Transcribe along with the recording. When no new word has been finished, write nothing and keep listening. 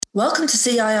Welcome to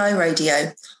CII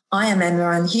Radio. I am Emma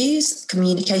Ann Hughes,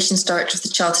 Communications Director of the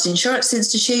Chartered Insurance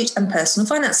Institute and Personal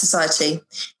Finance Society.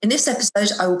 In this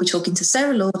episode, I will be talking to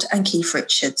Sarah Lord and Keith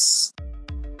Richards.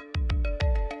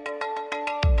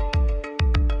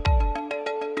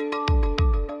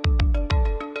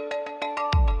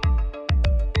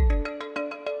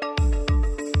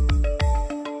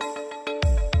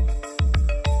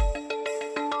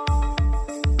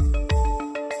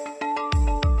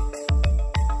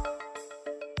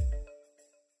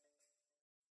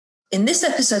 In this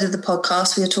episode of the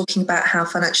podcast, we are talking about how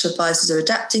financial advisors are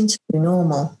adapting to the new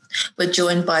normal. We're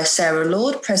joined by Sarah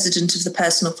Lord, President of the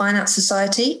Personal Finance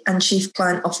Society and Chief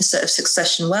Client Officer of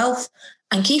Succession Wealth,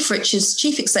 and Keith Richards,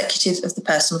 Chief Executive of the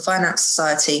Personal Finance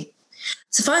Society.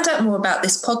 To find out more about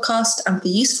this podcast and for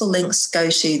useful links, go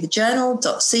to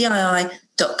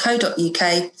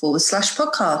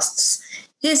thejournal.cii.co.uk/podcasts.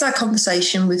 Here's our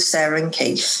conversation with Sarah and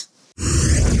Keith.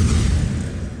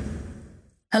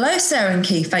 Hello, Sarah and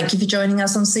Keith. Thank you for joining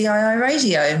us on CII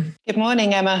Radio. Good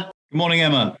morning, Emma. Good morning,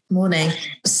 Emma. Morning.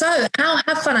 So, how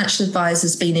have financial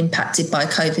advisors been impacted by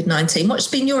COVID-19? What's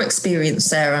been your experience,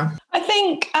 Sarah? I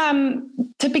think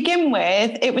to begin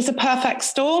with, it was a perfect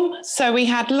storm. So we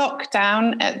had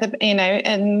lockdown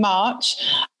in March,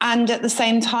 and at the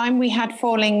same time we had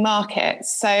falling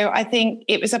markets. So I think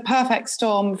it was a perfect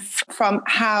storm from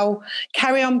how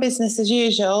carry on business as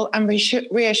usual and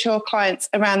reassure clients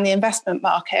around the investment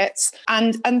markets,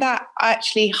 and that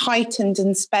actually heightened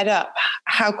and sped up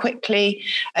how quickly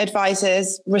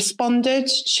advisors responded,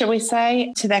 shall we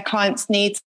say, to their clients'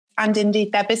 needs and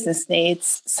indeed their business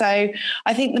needs. So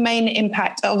I think the main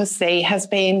impact obviously has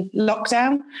been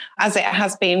lockdown, as it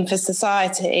has been for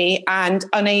society, and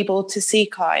unable to see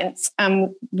clients.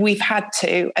 And we've had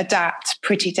to adapt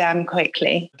pretty damn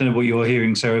quickly. I don't know what you're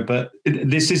hearing, Sarah, but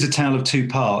this is a tale of two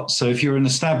parts. So if you're an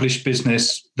established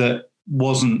business that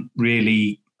wasn't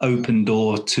really open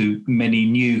door to many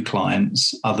new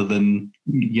clients other than,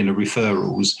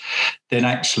 referrals, then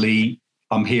actually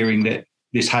I'm hearing that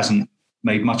this hasn't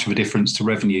made much of a difference to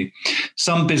revenue.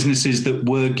 Some businesses that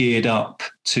were geared up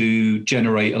to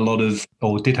generate a lot of,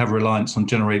 or did have reliance on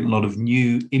generating a lot of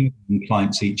new income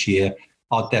clients each year,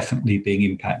 are definitely being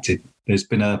impacted. There's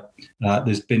been a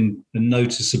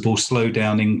noticeable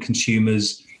slowdown in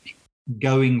consumers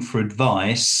going for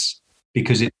advice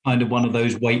because it's kind of one of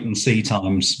those wait and see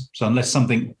times. So unless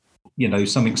something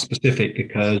specific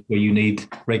occurs where you need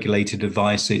regulated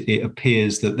advice, it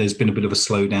appears that there's been a bit of a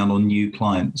slowdown on new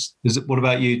clients. What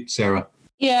about you, Sarah?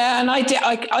 Yeah, and I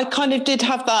kind of did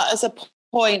have that as a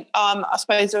point, I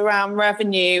suppose, around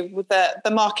revenue.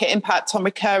 The market impact on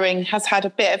recurring has had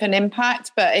a bit of an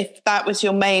impact, but if that was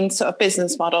your main sort of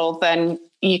business model, then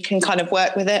you can kind of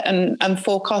work with it and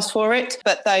forecast for it.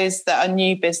 But those that are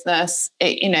new business,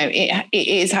 it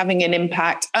is having an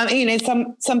impact.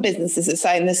 Some businesses are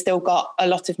saying they've still got a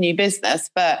lot of new business,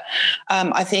 but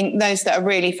I think those that are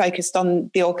really focused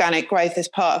on the organic growth as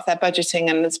part of their budgeting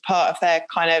and as part of their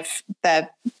kind of their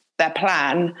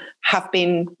plan have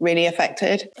been really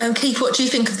affected. And Keith, what do you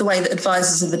think of the way that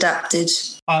advisors have adapted?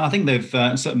 I think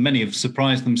many have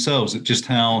surprised themselves at just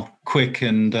how quick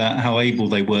and how able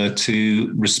they were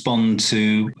to respond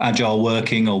to agile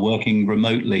working or working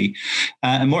remotely.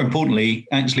 And more importantly,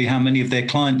 actually how many of their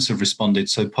clients have responded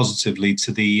so positively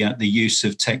to the use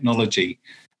of technology.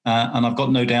 And I've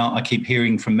got no doubt, I keep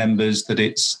hearing from members that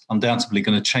it's undoubtedly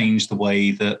going to change the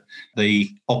way that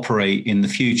they operate in the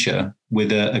future,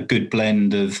 with a good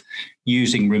blend of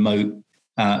using remote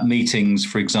meetings,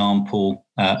 for example,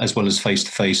 as well as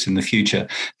face-to-face in the future.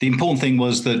 The important thing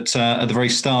was that at the very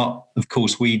start, of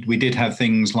course, we did have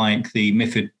things like the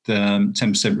MiFID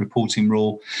 10% reporting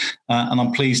rule. And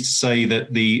I'm pleased to say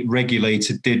that the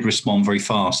regulator did respond very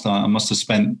fast. I must have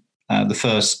spent the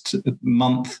first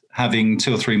month having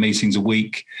 2 or 3 meetings a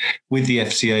week with the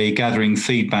FCA, gathering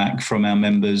feedback from our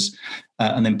members,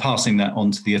 and then passing that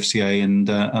on to the FCA. And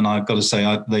I've got to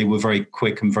say, they were very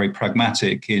quick and very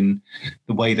pragmatic in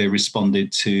the way they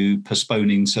responded to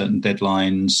postponing certain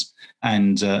deadlines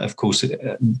and, of course,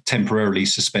 temporarily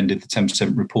suspended the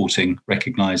 10% reporting,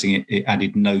 recognising it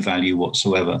added no value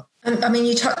whatsoever.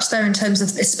 You touched there in terms of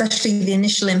especially the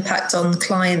initial impact on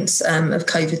clients of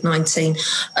COVID-19.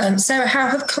 Sarah, how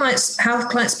have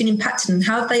clients been impacted, and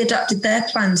how have they adapted their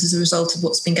plans as a result of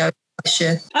what's been going this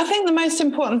year? I think the most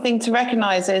important thing to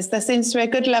recognise is there seems to be a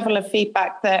good level of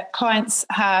feedback that clients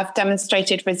have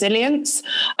demonstrated resilience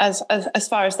as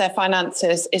far as their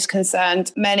finances is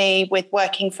concerned. Many with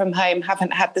working from home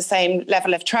haven't had the same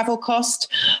level of travel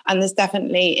cost, and there's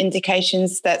definitely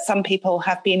indications that some people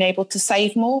have been able to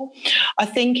save more. I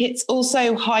think it's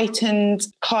also heightened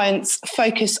clients'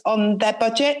 focus on their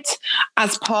budget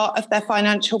as part of their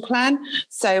financial plan.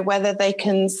 So whether they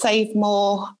can save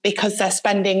more because they're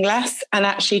spending less, and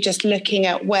actually just looking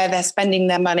at where they're spending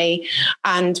their money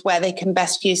and where they can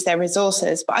best use their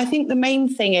resources. But I think the main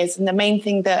thing is, and the main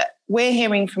thing that we're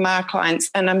hearing from our clients,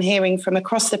 and I'm hearing from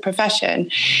across the profession,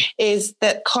 is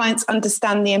that clients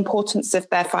understand the importance of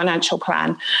their financial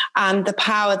plan and the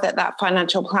power that that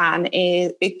financial plan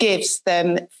it gives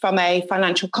them from a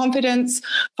financial confidence,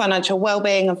 financial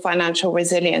well-being and financial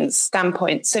resilience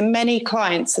standpoint. So many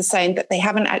clients are saying that they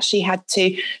haven't actually had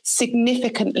to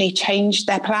significantly change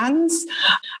their plans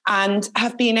and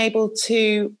have been able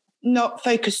to not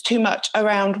focus too much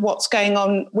around what's going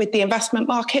on with the investment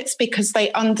markets, because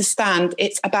they understand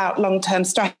it's about long-term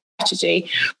strategy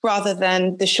rather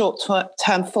than the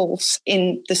short-term falls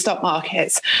in the stock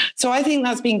markets. So I think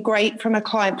that's been great from a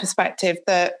client perspective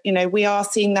that, you know, we are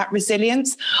seeing that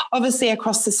resilience. Obviously,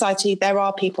 across society, there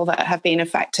are people that have been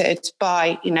affected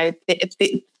by, you know,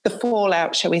 the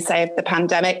fallout, shall we say, of the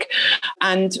pandemic.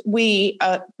 And we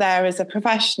are there as a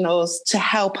professionals to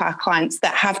help our clients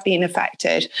that have been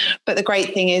affected. But the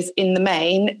great thing is, in the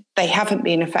main, they haven't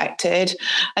been affected.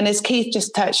 And as Keith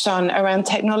just touched on around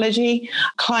technology,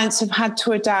 clients have had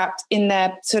to adapt in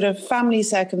their sort of family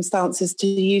circumstances to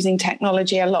using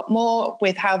technology a lot more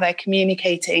with how they're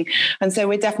communicating. And so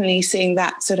we're definitely seeing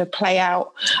that sort of play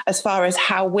out as far as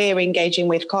how we're engaging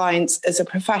with clients as a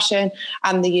profession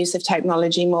and the use of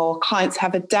technology more. Clients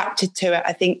have adapted to it,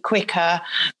 I think, quicker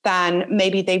than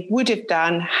maybe they would have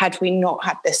done had we not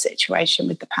had this situation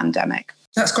with the pandemic.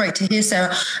 That's great to hear,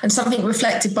 Sarah. And something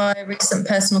reflected by a recent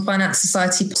Personal Finance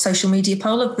Society social media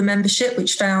poll of the membership,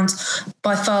 which found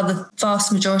by far the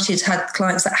vast majority had had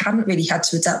clients that hadn't really had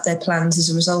to adapt their plans as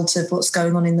a result of what's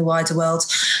going on in the wider world.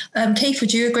 Keith,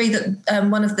 would you agree that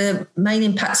one of the main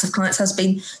impacts of clients has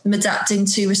been them adapting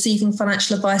to receiving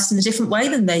financial advice in a different way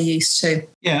than they're used to?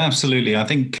 Yeah, absolutely. I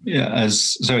think,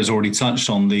 as Sarah's already touched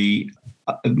on,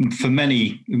 for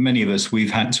many of us,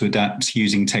 we've had to adapt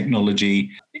using technology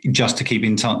just to keep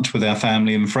in touch with our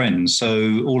family and friends.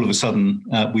 So all of a sudden,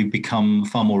 we've become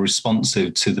far more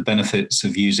responsive to the benefits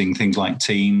of using things like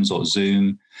Teams or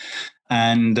Zoom.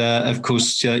 And of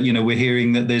course, we're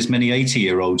hearing that there's many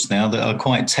 80-year-olds now that are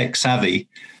quite tech savvy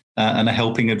and are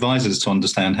helping advisors to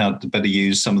understand how to better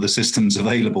use some of the systems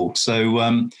available.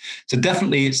 So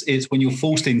definitely it's when you're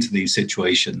forced into these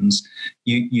situations,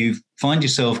 you find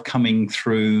yourself coming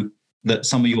through that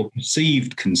some of your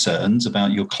perceived concerns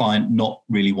about your client not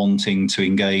really wanting to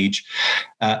engage,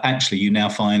 actually you now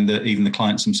find that even the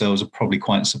clients themselves are probably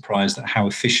quite surprised at how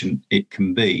efficient it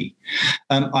can be.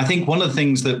 I think one of the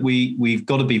things that we've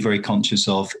got to be very conscious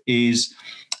of is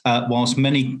whilst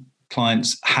many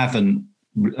clients haven't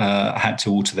had to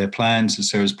alter their plans,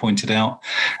 as Sarah's pointed out,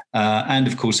 and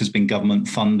of course there's been government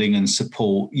funding and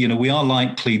support. We are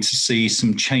likely to see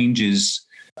some changes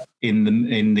in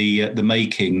the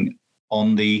making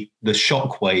on the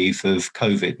shockwave of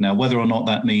COVID. Now, whether or not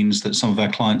that means that some of our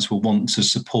clients will want to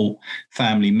support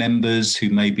family members who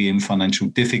may be in financial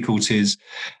difficulties,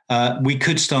 we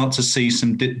could start to see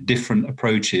some different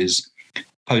approaches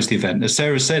post the event. As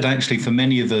Sarah said, actually, for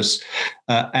many of us,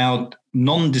 our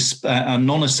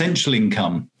non-essential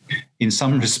income in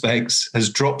some respects has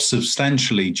dropped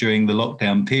substantially during the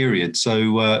lockdown period.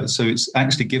 So it's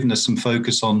actually given us some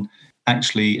focus on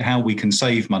actually how we can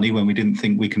save money when we didn't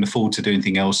think we can afford to do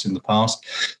anything else in the past.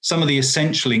 Some of the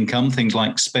essential income, things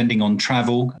like spending on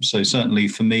travel. So certainly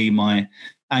for me, my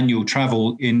annual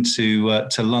travel into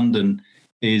to London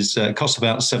is costs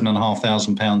about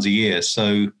 £7,500 a year.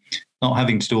 So not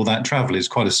having to do all that travel is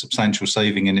quite a substantial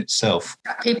saving in itself.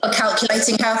 People are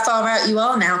calculating how far out you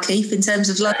are now, Keith, in terms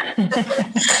of London.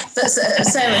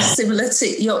 Sarah, similar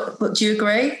to do you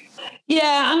agree?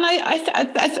 Yeah, and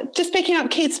I just picking up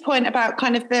Keith's point about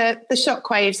kind of the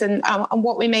shockwaves and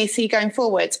what we may see going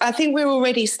forward. I think we're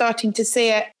already starting to see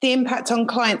it, the impact on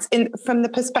clients from the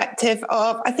perspective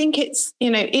of, I think it's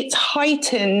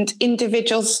heightened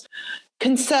individuals'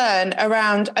 concern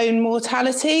around own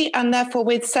mortality, and therefore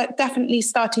we're definitely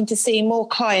starting to see more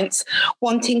clients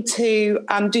wanting to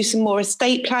do some more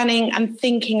estate planning and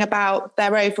thinking about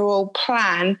their overall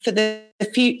plan for the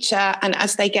future and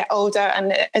as they get older,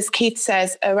 and as Keith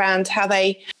says, around how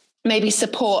they maybe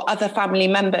support other family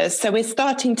members. So we're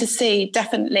starting to see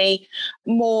definitely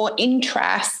more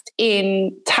interest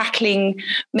in tackling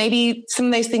maybe some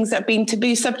of those things that have been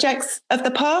taboo subjects of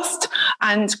the past,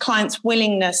 and clients'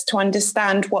 willingness to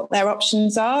understand what their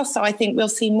options are. So I think we'll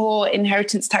see more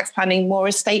inheritance tax planning, more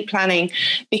estate planning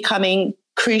becoming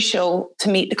crucial to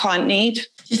meet the client need.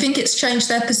 Do you think it's changed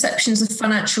their perceptions of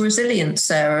financial resilience,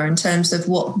 Sarah, in terms of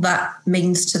what that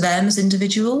means to them as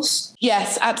individuals?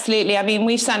 Yes, absolutely. I mean,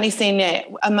 we've certainly seen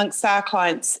it amongst our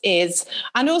clients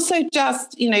and also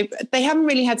just, they haven't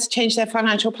really had to change their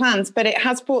financial plans, but it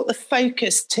has brought the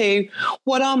focus to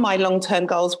what are my long-term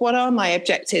goals? What are my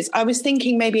objectives? I was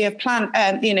thinking maybe of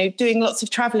doing lots of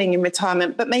traveling in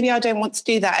retirement, but maybe I don't want to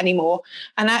do that anymore.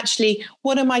 And actually,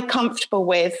 what am I comfortable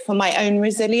with for my own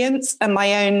resilience and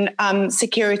my own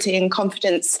security and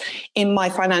confidence in my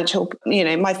financial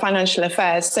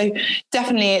affairs? So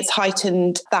definitely it's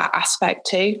heightened that aspect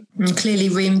too. And clearly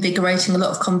reinvigorating a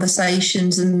lot of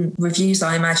conversations and reviews,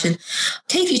 I imagine.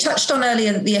 Keith, you touched on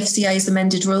earlier that the FCA has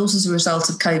amended rules as a result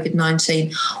of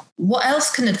COVID-19. What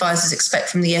else can advisors expect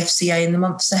from the FCA in the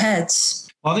months ahead?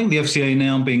 I think the FCA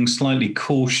now being slightly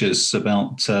cautious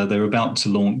about, they're about to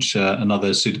launch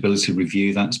another suitability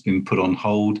review that's been put on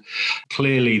hold.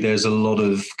 Clearly, there's a lot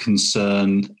of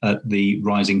concern at the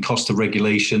rising cost of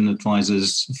regulation,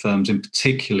 advisors, firms in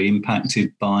particular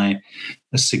impacted by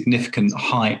a significant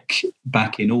hike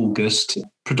back in August,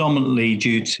 predominantly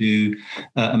due to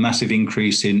a massive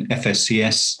increase in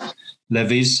FSCS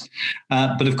levies.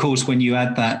 But of course, when you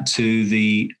add that to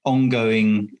the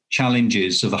ongoing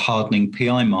challenges of a hardening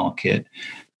PI market,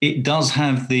 it does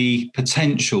have the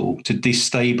potential to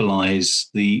destabilise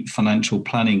the financial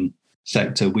planning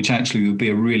sector, which actually would be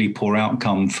a really poor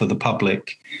outcome for the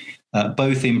public,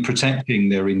 both in protecting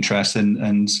their interests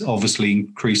and obviously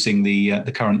increasing the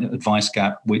current advice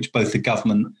gap, which both the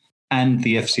government and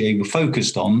the FCA were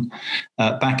focused on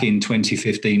back in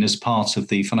 2015 as part of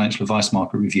the Financial Advice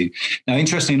Market Review. Now,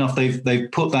 interestingly enough, they've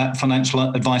put that Financial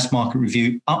Advice Market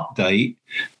Review update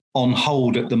on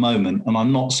hold at the moment, and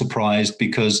I'm not surprised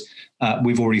because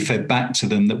we've already fed back to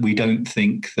them that we don't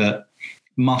think that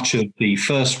much of the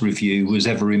first review was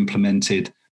ever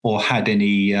implemented or had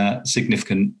any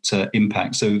significant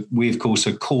impact. So we, of course,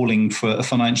 are calling for a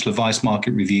Financial Advice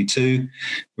Market Review too.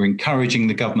 We're encouraging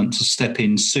the government to step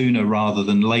in sooner rather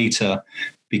than later,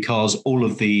 because all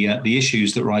of the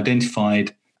issues that were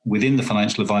identified within the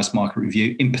Financial Advice Market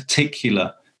Review, in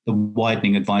particular, the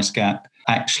widening advice gap,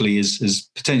 actually is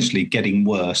potentially getting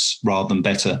worse rather than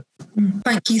better.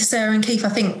 Thank you, Sarah and Keith. I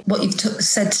think what you've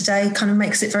said today kind of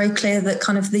makes it very clear that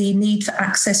kind of the need for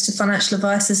access to financial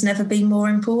advice has never been more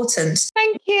important.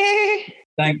 Thank you.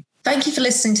 Thank you for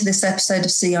listening to this episode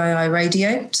of CII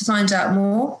Radio. To find out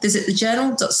more, visit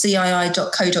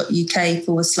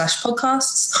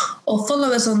thejournal.cii.co.uk/podcasts or follow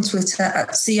us on Twitter at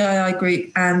CII Group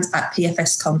and at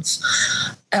PFSConf.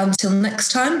 Until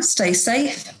next time, stay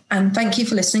safe and thank you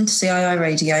for listening to CII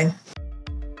Radio.